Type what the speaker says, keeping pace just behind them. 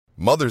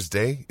Mother's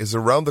Day is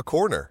around the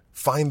corner.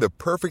 Find the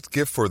perfect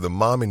gift for the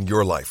mom in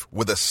your life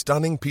with a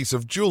stunning piece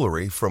of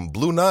jewelry from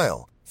Blue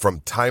Nile.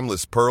 From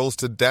timeless pearls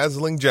to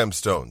dazzling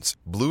gemstones,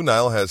 Blue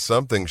Nile has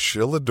something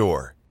she'll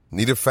adore.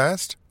 Need it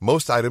fast?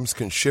 Most items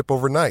can ship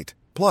overnight.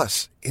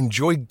 Plus,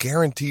 enjoy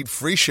guaranteed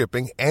free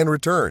shipping and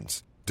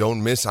returns.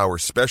 Don't miss our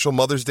special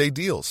Mother's Day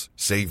deals.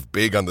 Save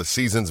big on the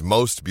season's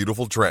most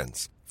beautiful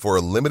trends. For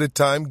a limited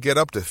time, get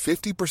up to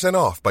 50%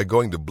 off by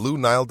going to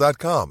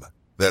BlueNile.com.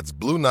 That's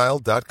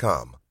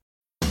BlueNile.com.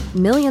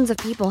 Millions of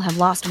people have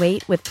lost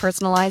weight with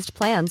personalized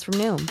plans from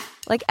Noom.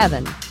 Like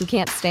Evan, who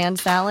can't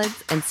stand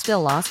salads and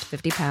still lost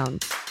 50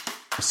 pounds.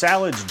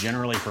 Salads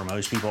generally for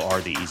most people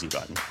are the easy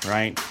button,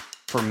 right?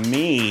 For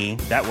me,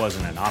 that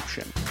wasn't an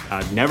option.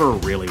 I never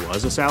really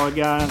was a salad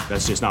guy.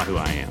 That's just not who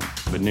I am.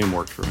 But Noom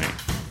worked for me.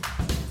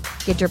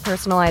 Get your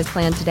personalized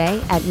plan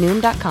today at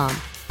Noom.com.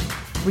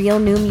 Real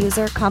Noom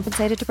user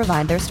compensated to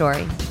provide their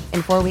story.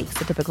 In 4 weeks,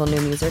 the typical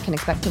Noom user can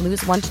expect to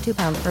lose 1 to 2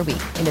 pounds per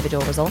week.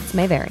 Individual results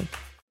may vary.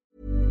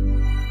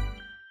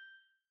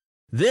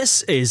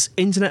 This is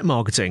Internet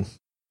Marketing.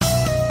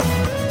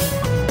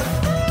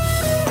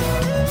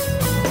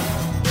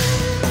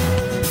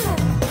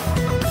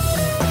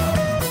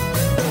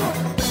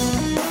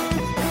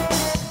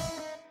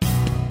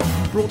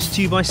 Brought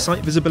to you by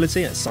Site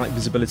Visibility at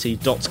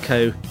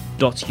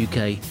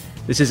sitevisibility.co.uk.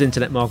 This is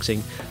Internet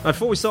Marketing. Now,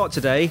 before we start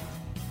today,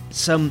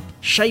 some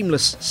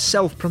shameless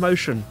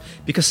self-promotion,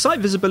 because Site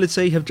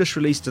Visibility have just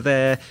released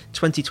their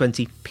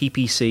 2020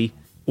 PPC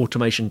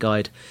automation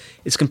guide.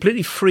 It's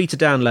completely free to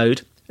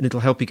download, and it'll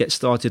help you get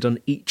started on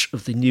each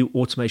of the new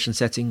automation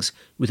settings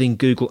within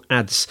Google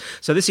Ads.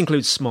 So this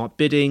includes smart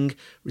bidding,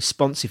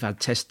 responsive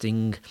ad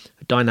testing,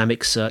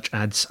 dynamic search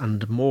ads,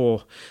 and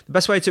more. The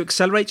best way to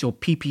accelerate your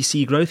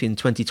PPC growth in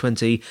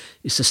 2020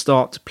 is to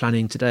start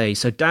planning today.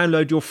 So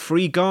download your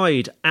free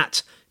guide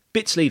at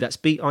bit.ly, that's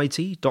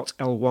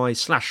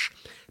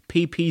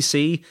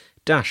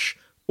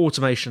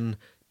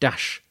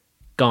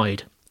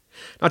bit.ly/ppc-automation-guide.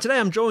 Now, today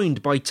I'm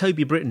joined by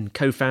Toby Britton,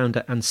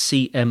 co-founder and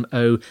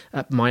CMO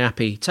at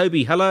MyAppy.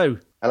 Toby, hello.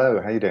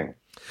 Hello, how are you doing?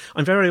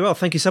 I'm very well.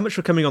 Thank you so much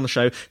for coming on the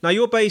show. Now,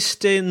 you're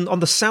based on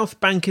the South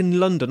Bank in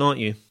London,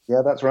 aren't you?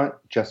 Yeah, that's right.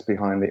 Just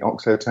behind the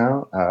Oxo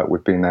Tower.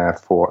 We've been there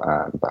for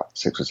about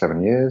 6 or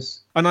 7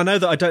 years. And I know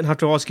that I don't have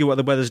to ask you what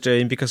the weather's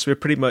doing because we're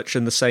pretty much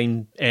in the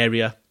same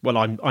area. Well,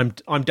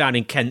 I'm down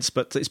in Kent,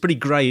 but it's pretty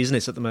grey, isn't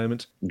it, at the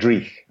moment?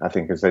 Dreich, I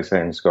think, as they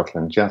say in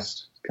Scotland,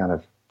 just kind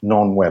of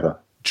non-weather.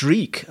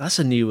 Dreich, that's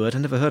a new word.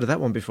 I've never heard of that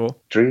one before.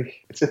 Dreich,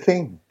 it's a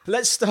thing.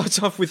 Let's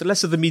start off with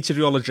less of the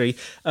meteorology.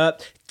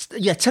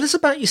 Tell us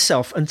about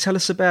yourself and tell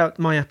us about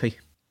MyAppy.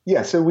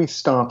 Yeah, so we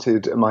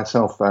started,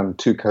 myself and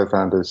 2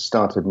 co-founders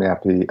started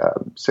MyAppy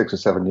 6 or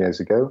 7 years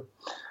ago.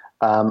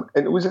 And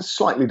it was a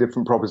slightly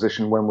different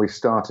proposition when we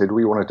started.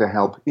 We wanted to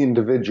help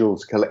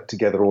individuals collect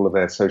together all of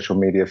their social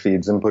media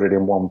feeds and put it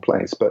in one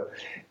place. But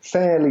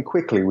fairly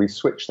quickly, we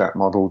switched that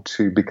model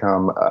to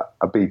become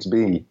a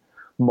B2B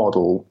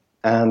model.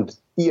 And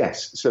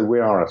yes, so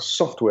we are a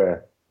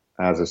software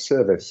as a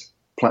service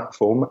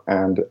platform,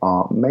 and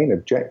our main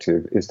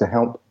objective is to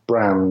help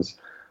brands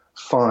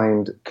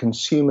find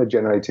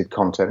consumer-generated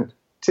content,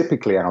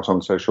 typically out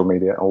on social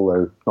media,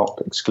 although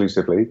not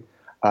exclusively.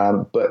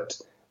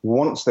 But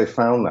once they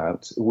found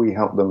that, we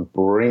help them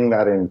bring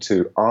that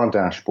into our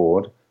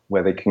dashboard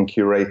where they can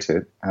curate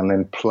it and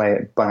then play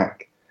it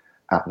back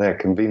at their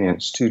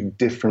convenience to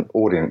different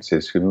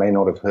audiences who may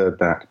not have heard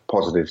that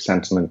positive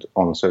sentiment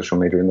on social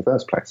media in the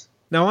first place.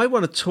 Now, I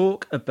want to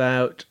talk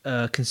about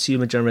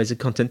consumer-generated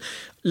content.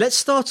 Let's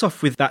start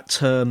off with that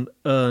term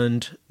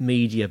earned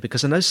media,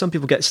 because I know some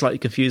people get slightly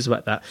confused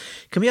about that.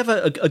 Can we have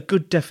a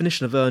good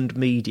definition of earned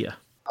media?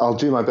 I'll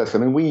do my best. I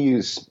mean, we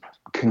use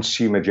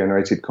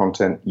consumer-generated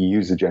content,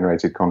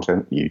 user-generated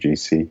content,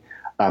 UGC,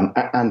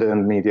 and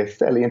earned media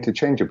fairly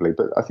interchangeably.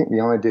 But I think the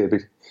idea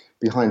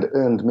behind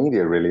earned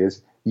media really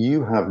is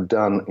you have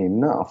done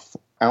enough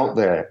out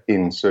there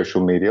in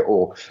social media,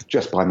 or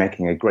just by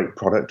making a great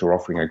product or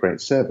offering a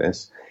great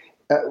service,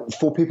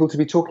 for people to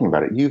be talking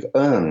about it. You've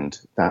earned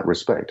that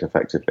respect,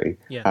 effectively.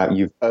 Yeah.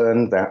 You've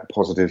earned that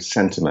positive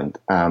sentiment.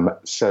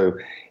 So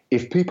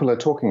if people are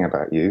talking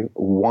about you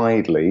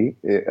widely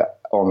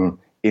on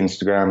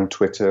Instagram,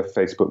 Twitter,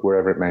 Facebook,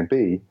 wherever it may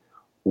be,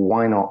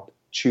 why not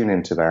tune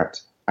into that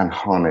and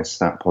harness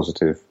that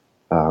positive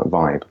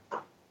vibe?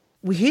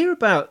 We hear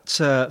about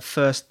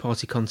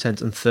first-party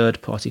content and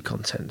third-party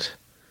content.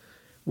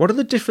 What are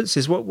the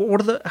differences?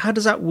 How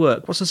does that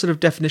work? What's the sort of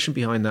definition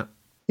behind that?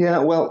 Yeah,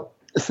 well,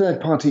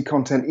 third-party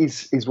content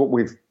is what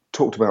we've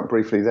talked about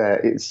briefly there.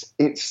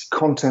 It's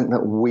content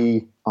that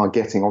we are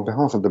getting on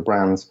behalf of the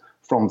brands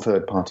from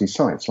third-party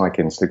sites like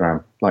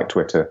Instagram, like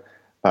Twitter,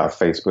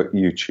 Facebook,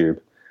 YouTube.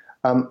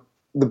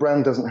 The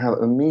brand doesn't have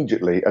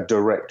immediately a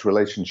direct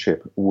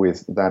relationship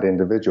with that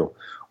individual,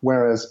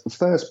 whereas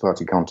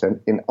first-party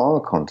content, in our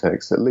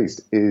context at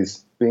least,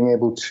 is being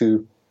able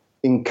to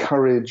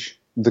encourage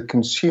the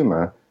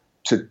consumer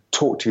to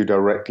talk to you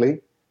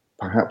directly,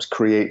 perhaps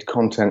create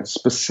content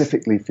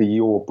specifically for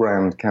your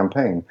brand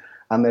campaign,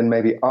 and then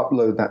maybe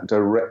upload that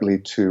directly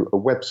to a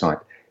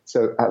website.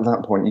 So at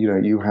that point,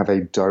 you have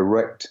a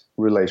direct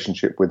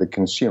relationship with the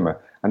consumer.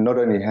 And not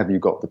only have you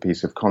got the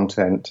piece of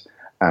content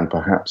and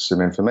perhaps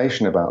some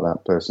information about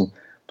that person,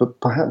 but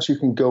perhaps you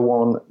can go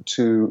on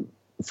to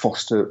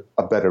foster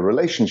a better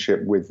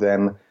relationship with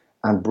them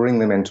and bring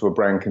them into a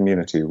brand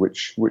community,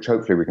 which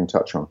hopefully we can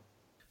touch on.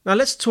 Now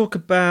let's talk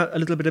a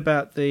little bit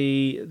about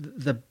the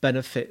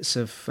benefits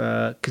of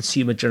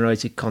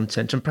consumer-generated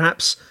content, and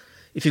perhaps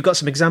if you've got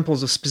some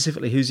examples of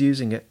specifically who's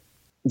using it.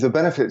 The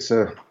benefits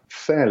are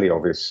fairly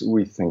obvious,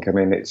 we think. I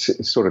mean,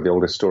 it's sort of the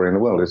oldest story in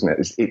the world, isn't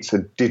it? It's a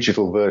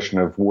digital version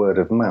of word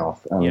of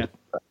mouth. And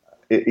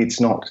it's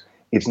not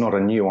a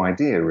new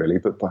idea, really,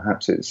 but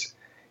perhaps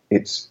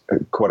it's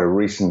quite a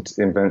recent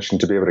invention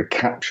to be able to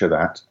capture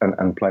that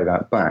and play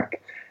that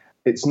back.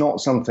 It's not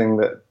something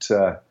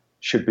that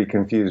should be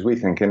confused, we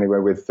think, anyway,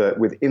 with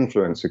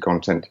influencer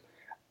content.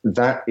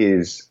 That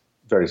is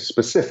very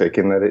specific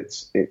in that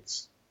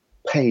it's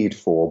paid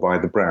for by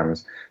the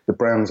brands. The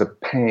brands are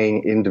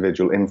paying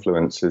individual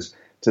influencers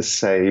to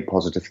say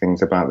positive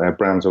things about their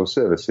brands or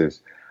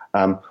services.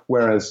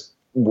 Whereas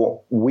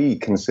what we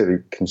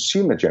consider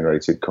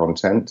consumer-generated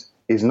content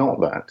is not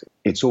that.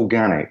 It's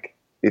organic.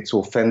 It's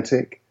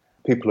authentic.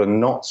 People are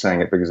not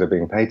saying it because they're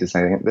being paid to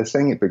say it. They're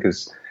saying it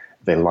because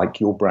they like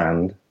your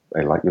brand,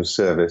 they like your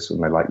service,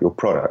 and they like your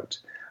product.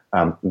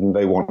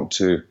 They want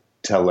to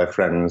tell their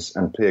friends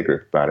and peer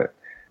group about it.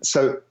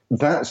 So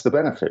that's the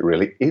benefit,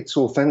 really. It's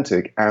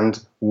authentic,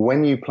 and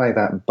when you play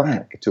that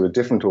back to a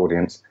different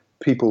audience,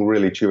 people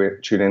really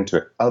tune into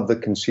it. Other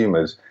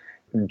consumers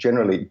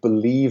generally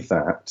believe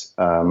that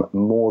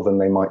more than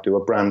they might do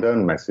a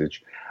brand-owned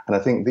message. And I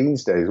think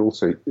these days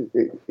also,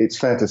 it's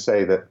fair to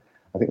say that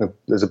I think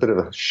there's a bit of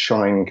a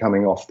shine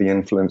coming off the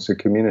influencer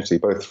community,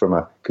 both from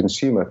a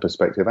consumer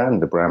perspective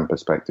and a brand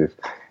perspective.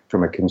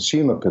 From a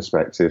consumer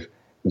perspective,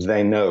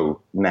 they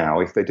know now,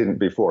 if they didn't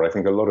before, I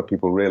think a lot of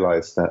people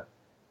realize that,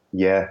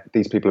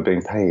 these people are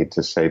being paid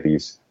to say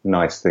these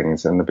nice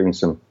things. And there have been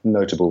some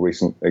notable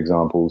recent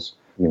examples.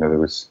 There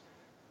was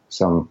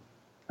some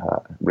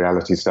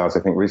reality stars,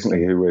 I think,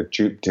 recently who were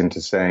duped into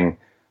saying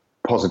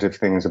positive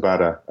things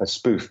about a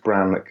spoof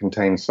brand that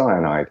contains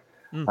cyanide.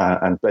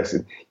 And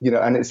basically,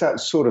 and it's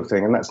that sort of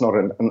thing. And that's not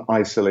an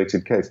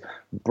isolated case.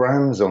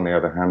 Brands, on the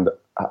other hand,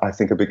 I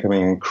think are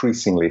becoming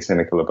increasingly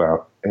cynical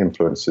about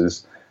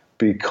influencers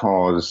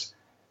because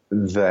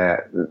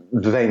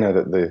they know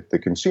that the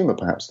consumer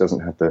perhaps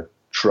doesn't have the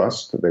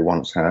trust that they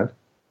once had,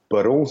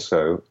 but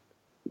also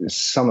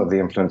some of the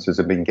influencers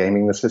have been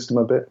gaming the system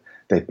a bit.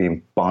 They've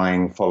been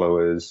buying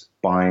followers,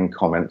 buying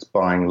comments,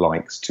 buying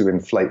likes to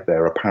inflate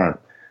their apparent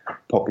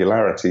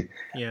popularity.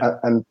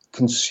 And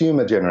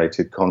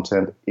consumer-generated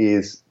content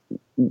is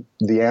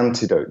the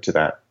antidote to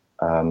that,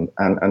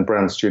 and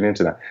brands tune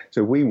into that.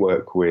 So we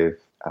work with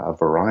a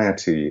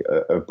variety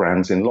of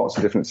brands in lots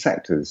of different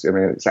sectors. I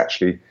mean, it's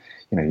actually,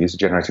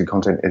 user-generated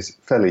content is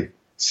fairly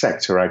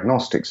sector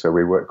agnostic. So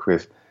we work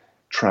with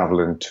travel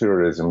and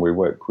tourism, we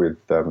work with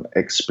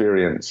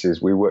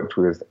experiences, we worked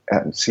with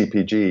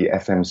CPG,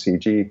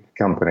 FMCG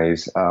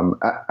companies,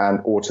 and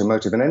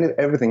automotive, and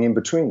everything in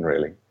between,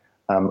 really.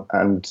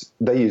 And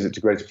they use it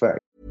to great effect.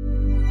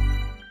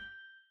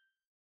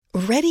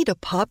 Ready to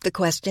pop the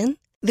question?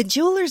 The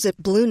jewelers at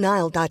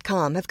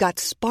BlueNile.com have got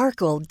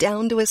sparkle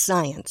down to a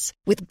science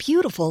with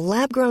beautiful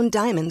lab-grown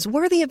diamonds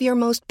worthy of your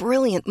most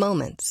brilliant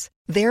moments.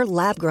 Their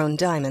lab-grown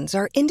diamonds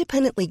are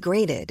independently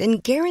graded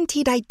and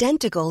guaranteed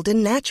identical to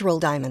natural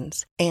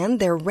diamonds, and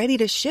they're ready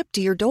to ship to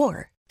your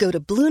door. Go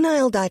to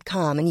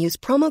BlueNile.com and use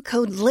promo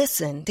code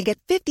LISTEN to get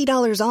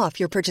 $50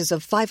 off your purchase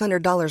of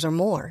 $500 or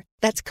more.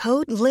 That's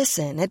code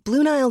LISTEN at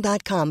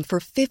BlueNile.com for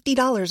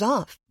 $50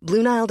 off.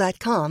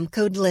 BlueNile.com,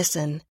 code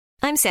LISTEN.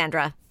 I'm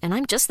Sandra, and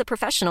I'm just the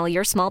professional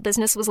your small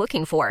business was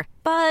looking for.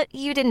 But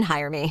you didn't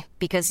hire me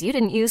because you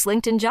didn't use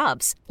LinkedIn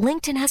Jobs.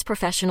 LinkedIn has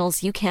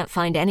professionals you can't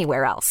find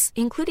anywhere else,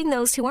 including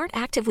those who aren't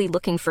actively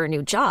looking for a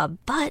new job,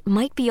 but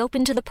might be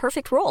open to the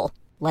perfect role,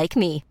 like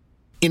me.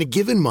 In a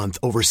given month,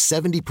 over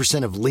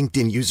 70% of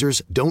LinkedIn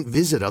users don't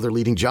visit other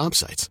leading job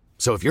sites.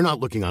 So if you're not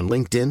looking on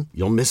LinkedIn,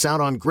 you'll miss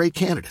out on great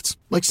candidates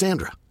like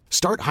Sandra.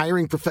 Start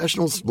hiring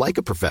professionals like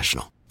a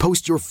professional.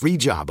 Post your free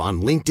job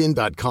on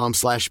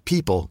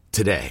linkedin.com/people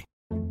today.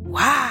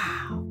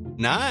 Wow.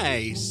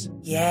 Nice.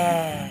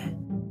 Yeah.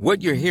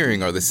 What you're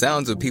hearing are the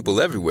sounds of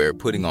people everywhere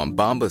putting on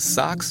Bombas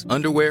socks,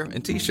 underwear,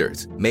 and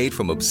T-shirts made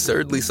from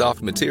absurdly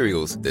soft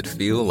materials that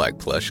feel like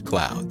plush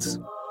clouds.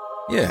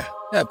 Yeah,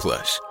 that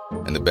plush.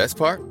 And the best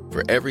part?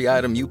 For every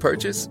item you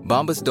purchase,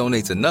 Bombas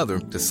donates another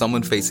to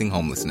someone facing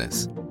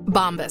homelessness.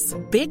 Bombas.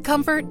 Big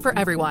comfort for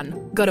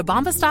everyone. Go to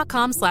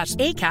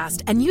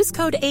bombas.com/ACAST and use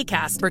code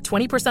ACAST for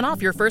 20%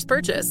 off your first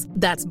purchase.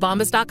 That's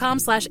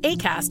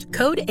bombas.com/ACAST,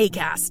 code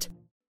ACAST.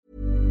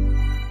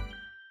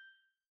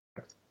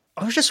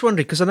 I was just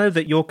wondering, because I know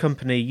that your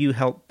company, you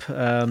help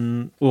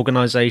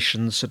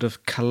organisations sort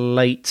of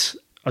collate,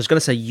 I was going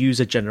to say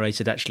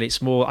user-generated, actually.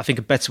 It's more, I think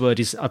a better word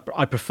is,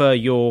 I prefer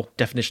your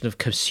definition of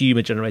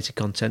consumer-generated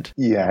content.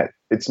 Yeah,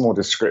 it's more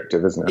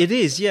descriptive, isn't it? It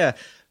is, yeah.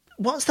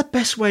 What's the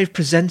best way of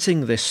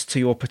presenting this to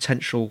your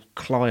potential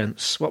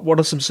clients? What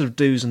are some sort of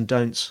do's and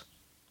don'ts?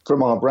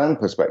 From our brand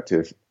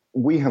perspective,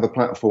 we have a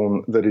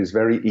platform that is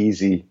very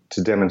easy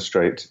to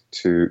demonstrate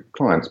to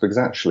clients, because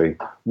actually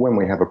when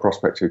we have a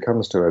prospect who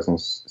comes to us and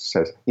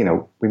says,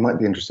 we might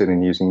be interested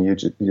in using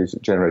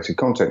user-generated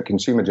content,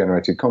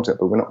 consumer-generated content,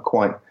 but we're not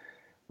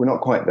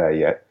quite there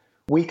yet,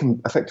 we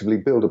can effectively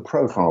build a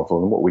profile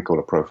for them, what we call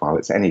a profile.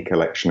 It's any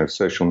collection of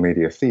social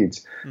media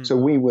feeds. So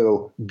we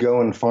will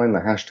go and find the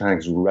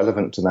hashtags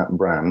relevant to that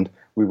brand.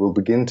 We will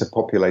begin to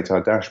populate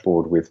our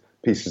dashboard with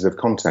pieces of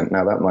content.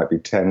 Now, that might be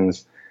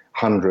tens,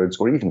 hundreds,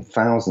 or even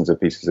thousands of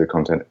pieces of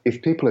content.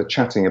 If people are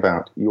chatting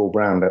about your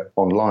brand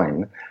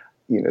online,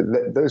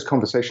 those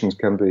conversations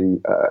can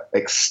be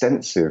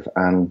extensive,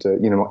 and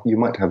you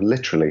might have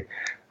literally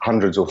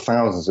hundreds or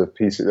thousands of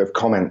pieces of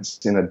comments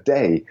in a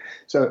day.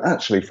 So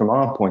actually, from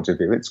our point of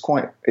view, it's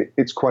quite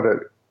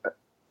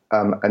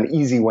an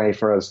easy way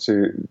for us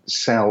to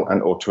sell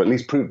or to at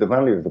least prove the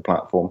value of the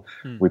platform.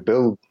 We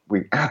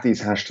add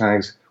these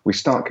hashtags, we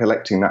start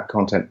collecting that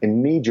content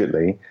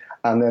immediately,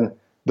 and then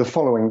the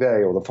following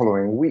day or the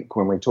following week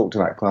when we talk to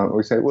that client,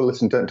 we say, well,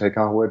 listen, don't take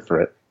our word for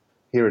it.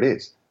 Here it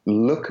is.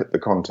 Look at the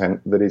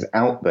content that is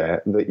out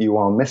there that you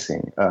are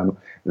missing.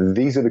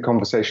 These are the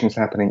conversations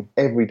happening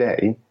every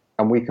day,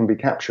 and we can be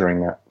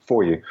capturing that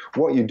for you.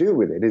 What you do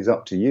with it is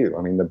up to you.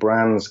 I mean, the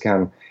brands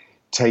can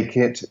take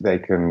it, they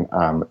can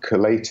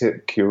collate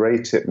it,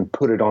 curate it, and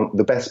put it on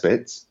the best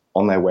bits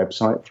on their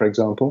website, for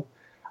example.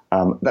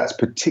 That's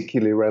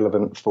particularly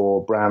relevant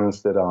for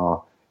brands that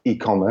are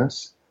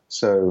e-commerce.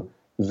 So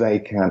they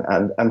can,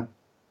 and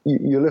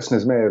your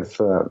listeners may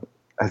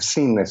have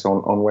seen this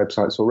on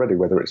websites already,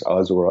 whether it's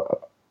us or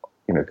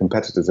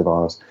competitors of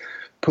ours,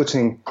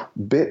 putting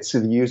bits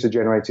of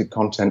user-generated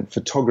content,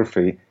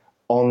 photography,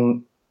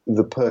 on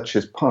the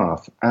purchase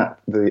path on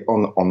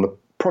the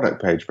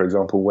product page, for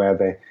example,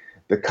 where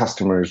the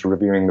customer is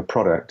reviewing the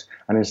product.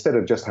 And instead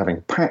of just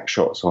having pack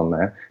shots on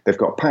there, they've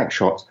got pack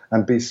shots,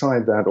 and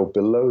beside that or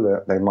below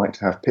that, they might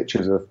have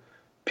pictures of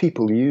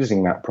people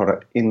using that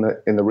product in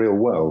the real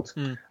world.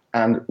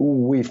 And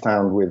we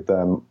found with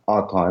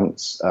our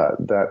clients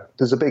that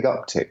there's a big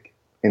uptick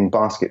in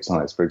basket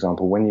size, for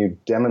example, when you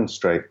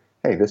demonstrate,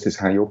 hey, this is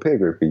how your peer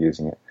group are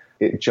using it.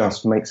 It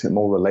just makes it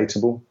more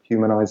relatable,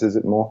 humanizes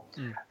it more.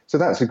 So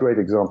that's a great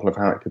example of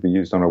how it could be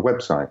used on a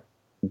website.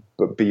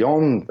 But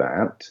beyond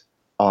that,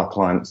 our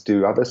clients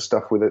do other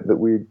stuff with it that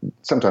we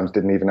sometimes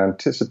didn't even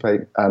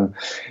anticipate.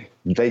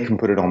 They can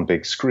put it on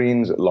big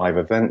screens at live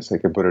events. They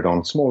can put it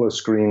on smaller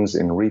screens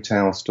in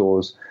retail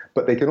stores.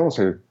 But they can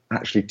also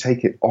actually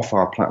take it off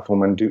our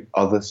platform and do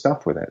other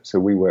stuff with it. So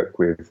we work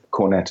with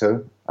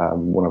Cornetto,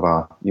 one of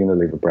our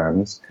Unilever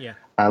brands,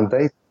 and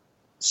they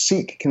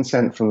seek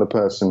consent from the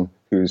person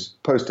who's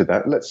posted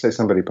that. Let's say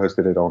somebody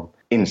posted it on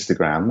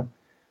Instagram.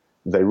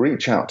 They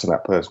reach out to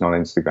that person on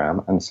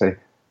Instagram and say,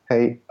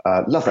 hey,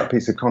 love that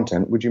piece of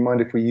content. Would you mind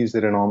if we use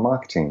it in our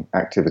marketing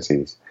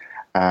activities?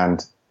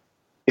 And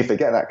if they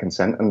get that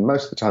consent, and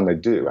most of the time they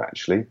do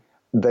actually,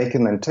 they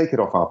can then take it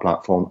off our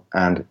platform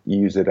and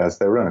use it as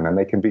their own. And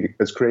they can be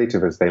as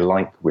creative as they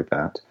like with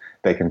that.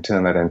 They can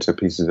turn that into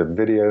pieces of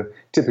video.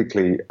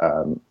 Typically,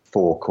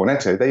 for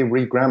Cornetto, they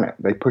regram it.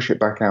 They push it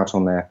back out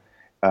on their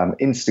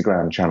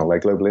Instagram channel, their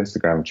global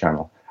Instagram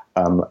channel.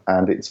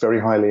 And it's very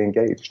highly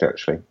engaged,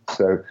 actually.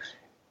 So,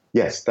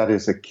 yes, that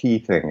is a key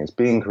thing, is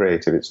being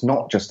creative. It's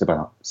not just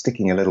about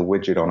sticking a little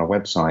widget on a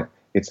website.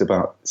 It's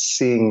about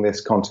seeing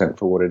this content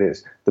for what it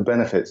is. The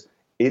benefits,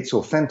 it's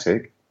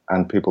authentic,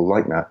 and people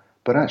like that.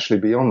 But actually,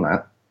 beyond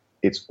that,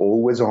 it's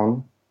always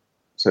on.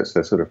 So it's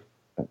the sort of,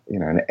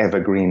 an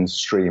evergreen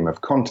stream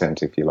of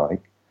content, if you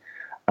like.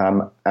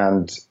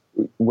 And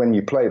when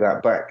you play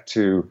that back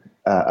to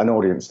an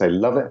audience, they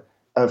love it.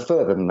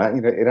 Further than that,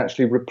 it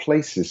actually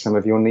replaces some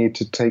of your need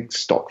to take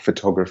stock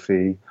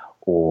photography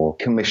or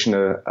commission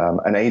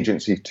an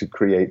agency to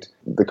create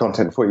the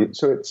content for you.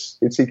 So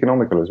it's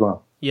economical as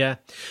well. Yeah.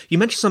 You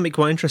mentioned something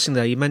quite interesting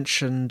there. You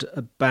mentioned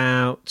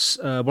about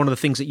one of the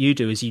things that you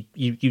do is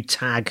you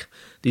tag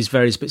these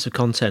various bits of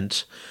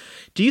content.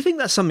 Do you think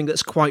that's something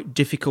that's quite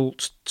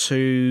difficult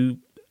to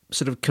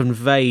sort of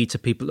convey to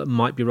people that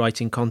might be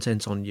writing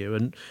content on you?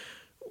 And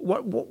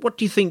what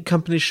do you think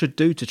companies should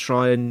do to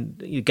try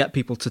and get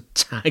people to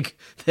tag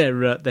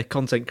their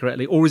content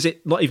correctly? Or is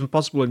it not even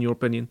possible in your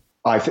opinion?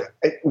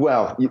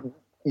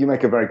 You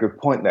make a very good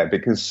point there,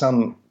 because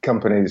some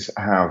companies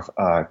have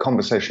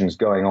conversations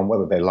going on,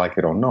 whether they like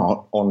it or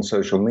not, on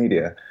social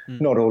media.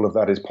 Not all of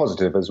that is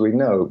positive, as we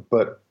know,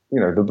 but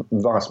the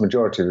vast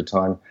majority of the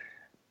time,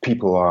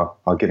 people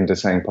are given to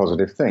saying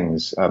positive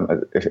things.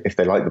 If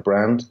they like the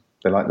brand,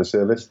 they like the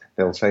service,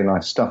 they'll say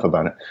nice stuff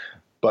about it.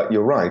 But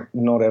you're right,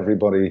 not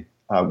everybody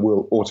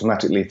will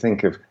automatically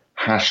think of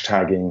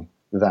hashtagging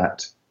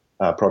that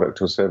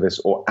product or service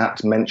or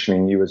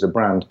mentioning you as a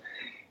brand.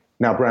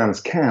 Now,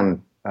 brands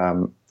can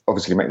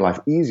obviously make life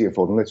easier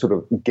for them. They sort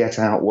of get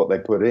out what they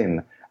put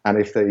in. And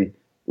if they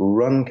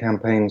run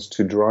campaigns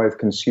to drive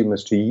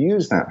consumers to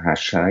use that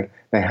hashtag,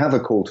 they have a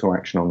call to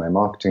action on their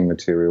marketing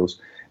materials.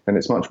 then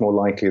it's much more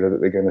likely that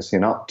they're going to see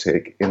an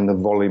uptick in the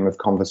volume of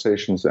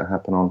conversations that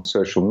happen on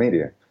social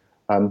media.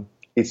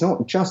 It's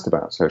not just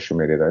about social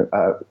media,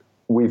 though.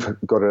 We've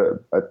got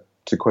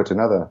to quote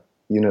another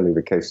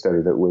Unilever case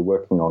study that we're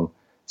working on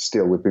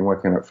still. We've been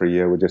working on it for a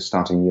year. We're just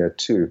starting year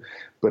 2.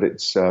 But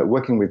it's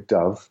working with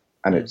Dove,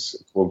 and it's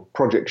called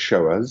Project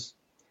Show Us.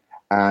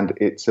 And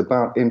it's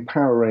about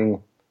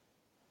empowering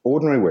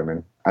ordinary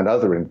women and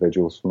other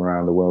individuals from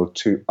around the world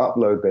to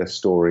upload their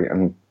story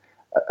and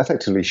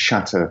effectively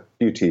shatter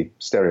beauty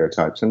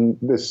stereotypes. And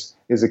this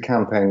is a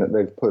campaign that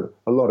they've put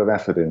a lot of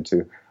effort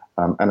into.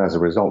 And as a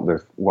result,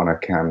 they've won a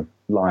Cannes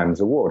Lions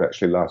Award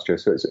actually last year.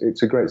 So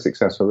it's a great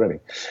success already.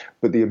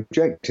 But the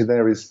objective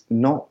there is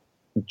not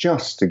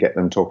just to get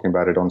them talking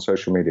about it on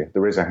social media.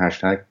 There is a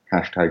hashtag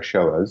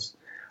 #ShowUs,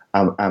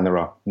 and there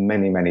are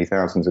many, many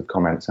thousands of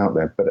comments out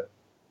there. But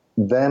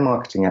their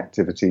marketing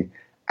activity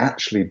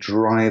actually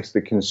drives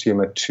the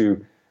consumer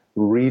to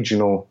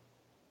regional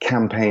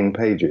campaign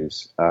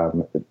pages.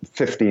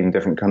 15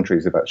 different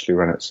countries have actually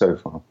run it so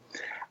far.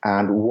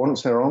 And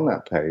once they're on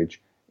that page,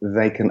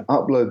 they can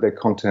upload their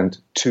content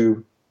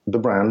to the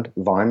brand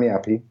via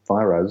Miapi,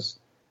 via us,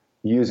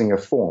 using a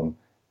form,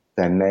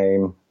 their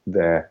name,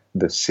 the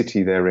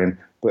city they're in,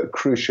 but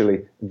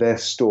crucially, their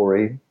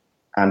story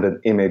and an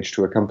image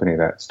to accompany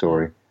that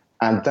story.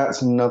 And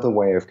that's another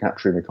way of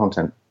capturing the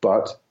content.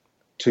 But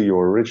to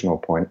your original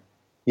point,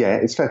 yeah,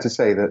 it's fair to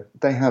say that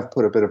they have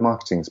put a bit of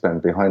marketing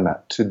spend behind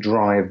that to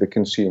drive the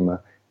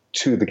consumer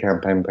to the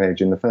campaign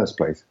page in the first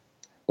place.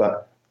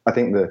 But I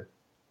think the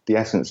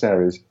essence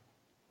there is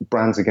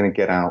brands are going to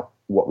get out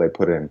what they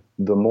put in.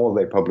 The more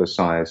they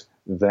publicize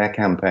their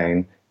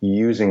campaign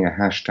using a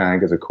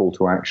hashtag as a call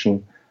to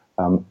action,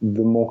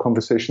 the more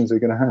conversations they're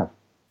going to have.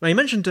 Now, you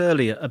mentioned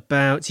earlier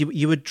about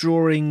you were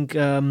drawing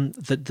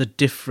the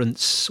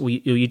difference, or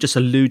you just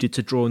alluded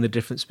to drawing the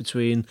difference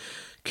between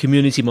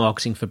community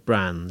marketing for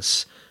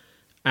brands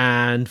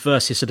and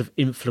versus sort of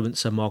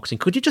influencer marketing.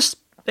 Could you just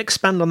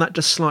expand on that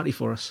just slightly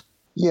for us?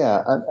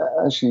 Yeah, and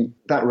actually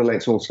that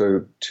relates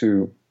also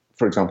to,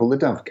 for example, the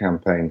Dove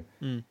campaign.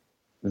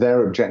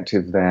 Their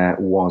objective there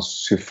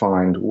was to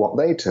find what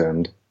they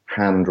termed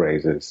hand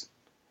raisers.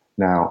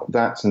 Now,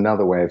 that's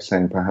another way of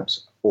saying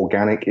perhaps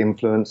organic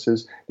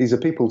influencers. These are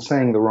people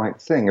saying the right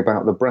thing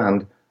about the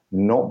brand,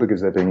 not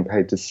because they're being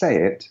paid to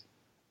say it,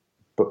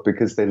 but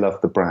because they love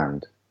the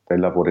brand. They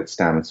love what it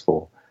stands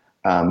for.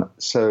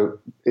 So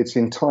it's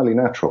entirely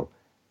natural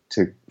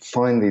to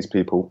find these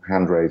people,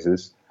 hand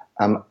raisers,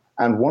 and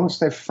once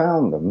they've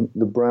found them,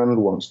 the brand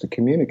wants to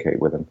communicate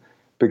with them.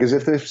 Because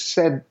if they've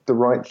said the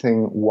right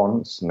thing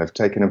once and they've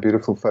taken a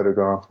beautiful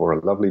photograph or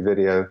a lovely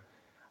video,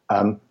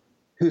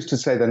 who's to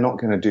say they're not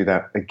going to do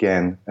that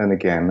again and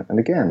again and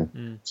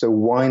again? So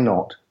why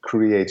not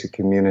create a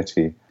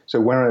community? So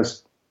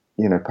whereas,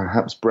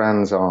 perhaps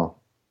brands are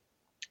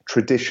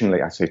traditionally,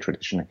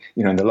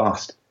 in the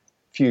last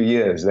few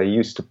years, they're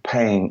used to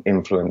paying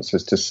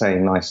influencers to say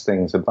nice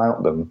things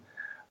about them.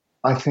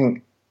 I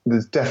think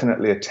there's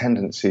definitely a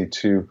tendency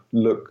to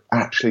look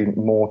actually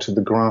more to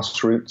the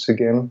grassroots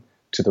again,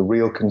 to the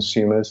real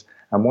consumers.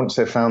 And once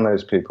they've found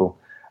those people,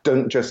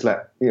 don't just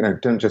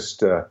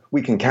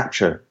we can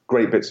capture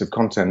great bits of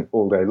content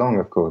all day long,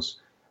 of course,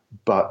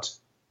 but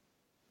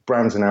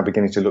brands are now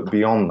beginning to look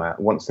beyond that.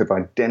 Once they've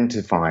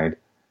identified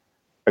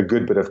a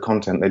good bit of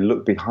content, they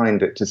look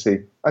behind it to see,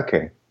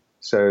 okay,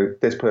 so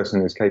this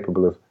person is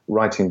capable of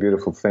writing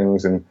beautiful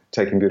things and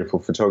taking beautiful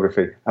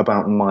photography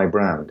about my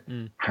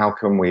brand. How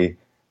can we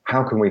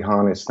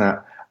harness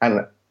that?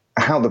 And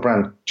how the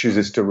brand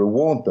chooses to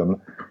reward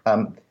them,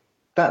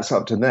 that's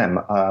up to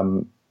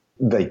them.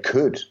 They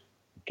could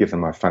give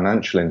them a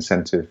financial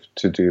incentive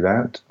to do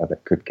that. They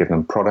could give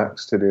them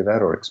products to do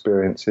that or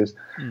experiences.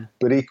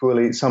 But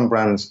equally, some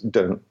brands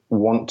don't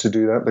want to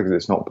do that because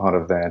it's not part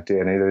of their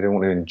DNA. They don't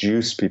want to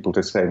induce people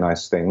to say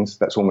nice things.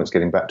 That's almost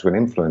getting back to an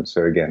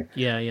influencer again.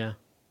 Yeah,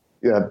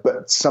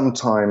 but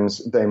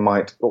sometimes they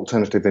might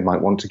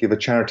want to give a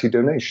charity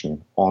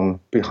donation on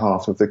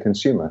behalf of the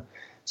consumer.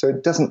 So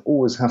it doesn't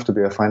always have to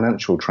be a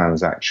financial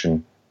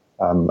transaction.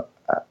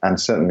 And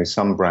certainly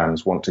some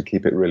brands want to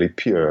keep it really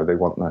pure. They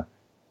want the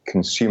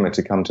consumer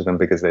to come to them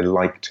because they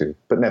like to,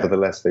 but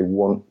nevertheless they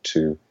want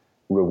to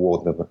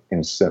reward them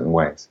in certain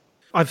ways.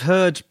 I've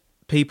heard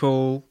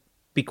people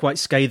be quite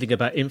scathing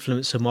about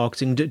influencer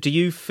marketing. Do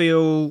you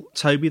feel,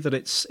 Toby, that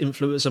it's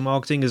influencer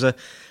marketing is a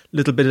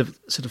little bit of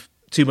sort of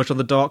too much on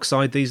the dark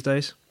side these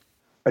days?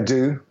 I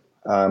do.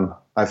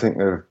 I think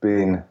there have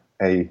been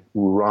a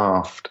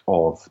raft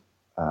of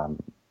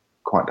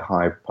quite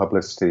high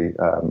publicity,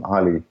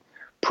 highly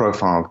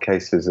profiled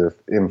cases of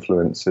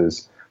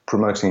influencers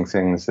promoting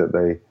things that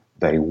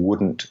they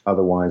wouldn't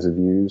otherwise have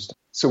used.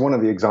 So one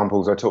of the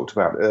examples I talked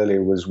about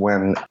earlier was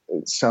when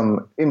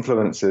some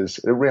influencers,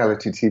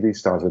 reality TV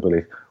stars, I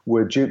believe,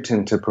 were duped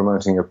into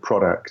promoting a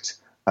product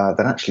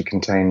that actually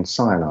contained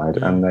cyanide,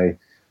 and they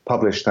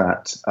published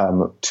that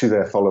to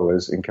their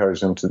followers,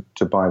 encouraged them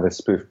to buy this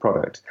spoof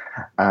product.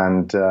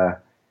 And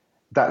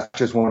that's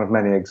just one of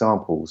many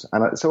examples.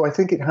 And so I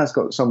think it has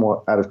got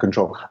somewhat out of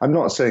control. I'm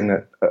not saying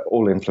that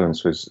all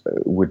influencers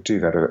would do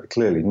that,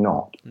 clearly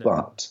not. No.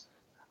 But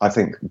I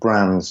think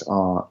brands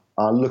are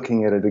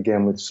looking at it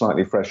again with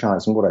slightly fresh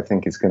eyes. And what I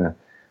think is going to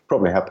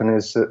probably happen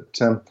is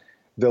that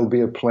there'll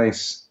be a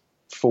place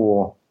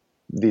for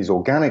these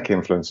organic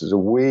influencers.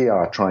 We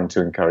are trying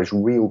to encourage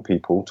real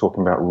people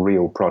talking about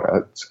real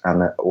products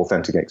and their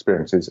authentic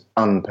experiences,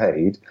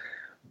 unpaid.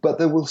 But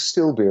there will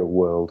still be a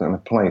world and a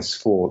place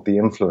for the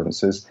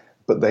influencers,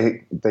 but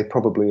they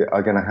probably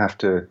are going to have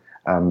to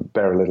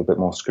bear a little bit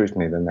more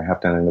scrutiny than they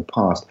have done in the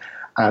past.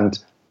 And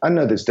I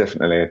know there's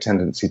definitely a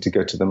tendency to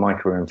go to the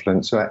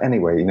micro-influencer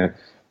anyway,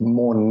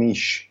 more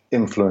niche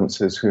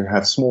influencers who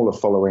have smaller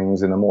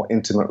followings and a more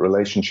intimate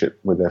relationship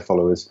with their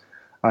followers.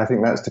 I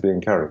think that's to be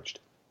encouraged.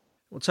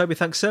 Well, Toby,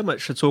 thanks so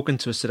much for talking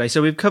to us today.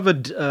 So we've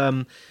covered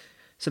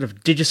sort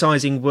of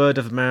digitising word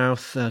of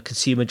mouth,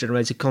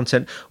 consumer-generated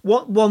content.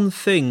 What one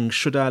thing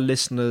should our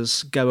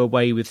listeners go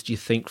away with, do you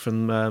think,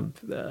 from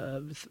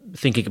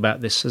thinking about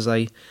this as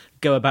they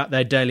go about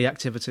their daily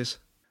activities?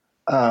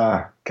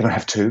 Can I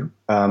have two?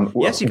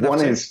 Yes, you can have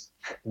two.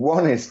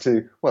 One is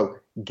to,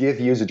 give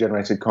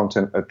user-generated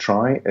content a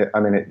try. I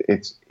mean,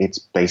 it's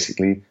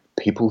basically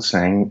people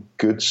saying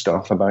good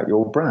stuff about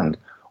your brand.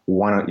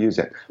 Why not use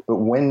it? But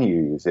when you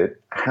use it,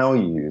 how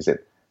you use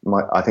it,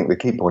 I think the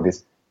key point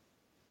is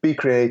be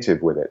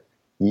creative with it.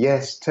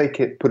 Yes, take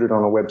it, put it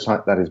on a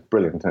website, that is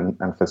brilliant.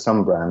 And for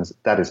some brands,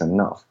 that is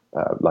enough,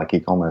 like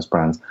e-commerce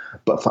brands.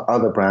 But for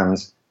other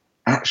brands,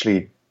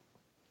 actually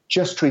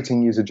just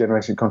treating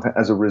user-generated content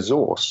as a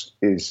resource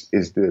is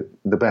the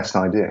best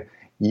idea.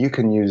 You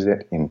can use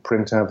it in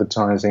print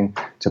advertising,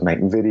 to make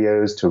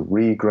videos, to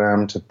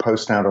regram, to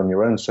post out on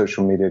your own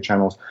social media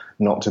channels,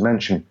 not to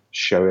mention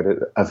show it at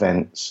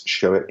events,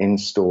 show it in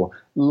store,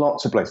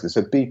 lots of places.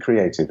 So be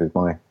creative is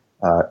my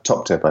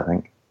top tip, I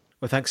think.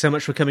 Well, thanks so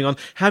much for coming on.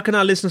 How can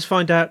our listeners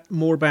find out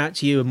more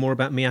about you and more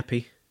about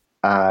Miapi?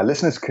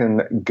 Listeners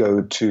can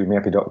go to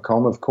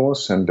miapi.com, of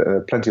course, and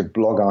plenty of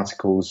blog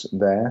articles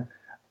there.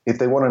 If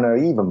they want to know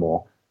even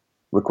more,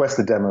 request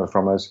a demo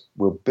from us.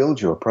 We'll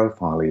build you a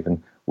profile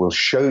even. We'll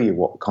show you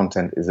what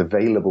content is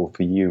available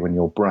for you and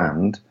your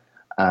brand.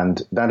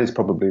 And that is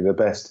probably the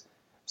best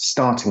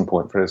starting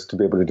point for us to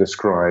be able to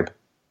describe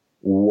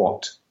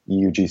what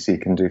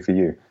UGC can do for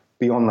you.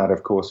 Beyond that,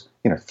 of course,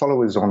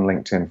 follow us on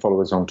LinkedIn, follow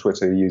us on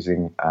Twitter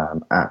using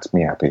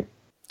 @Miapi.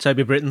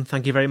 Toby Britton,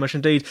 thank you very much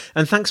indeed.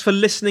 And thanks for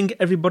listening,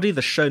 everybody.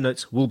 The show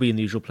notes will be in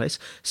the usual place.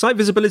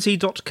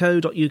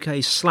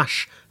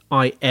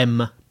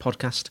 sitevisibility.co.uk/IM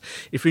podcast.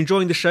 If you're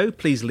enjoying the show,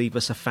 please leave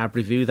us a fab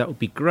review. That would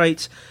be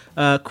great.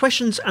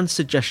 Questions and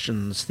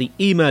suggestions. The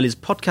email is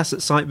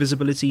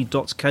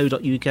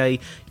podcast@sitevisibility.co.uk.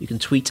 You can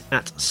tweet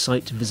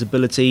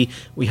 @sitevisibility.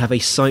 We have a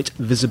site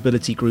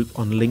visibility group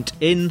on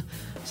LinkedIn.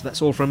 So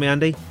that's all from me,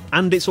 Andy.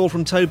 And it's all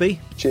from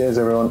Toby. Cheers,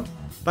 everyone.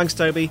 Thanks,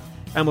 Toby.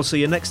 And we'll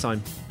see you next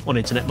time on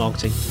Internet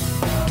Marketing.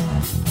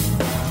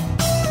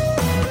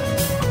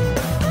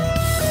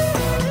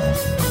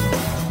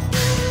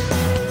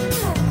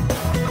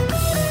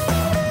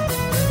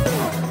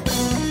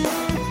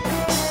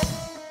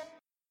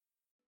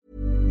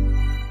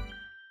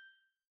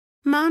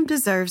 Mom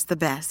deserves the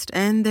best,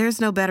 and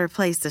there's no better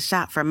place to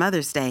shop for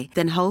Mother's Day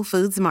than Whole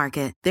Foods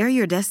Market. They're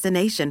your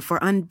destination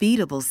for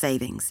unbeatable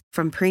savings,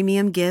 from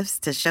premium gifts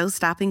to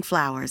show-stopping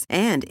flowers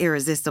and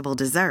irresistible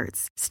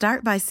desserts.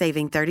 Start by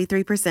saving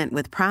 33%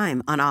 with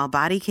Prime on all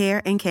body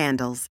care and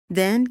candles.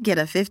 Then get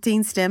a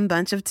 15-stem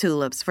bunch of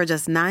tulips for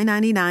just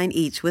 $9.99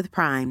 each with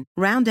Prime.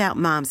 Round out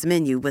Mom's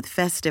menu with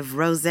festive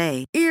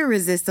rosé,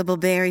 irresistible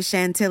berry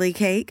chantilly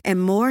cake,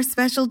 and more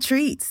special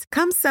treats.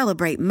 Come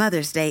celebrate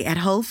Mother's Day at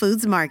Whole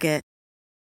Foods Market.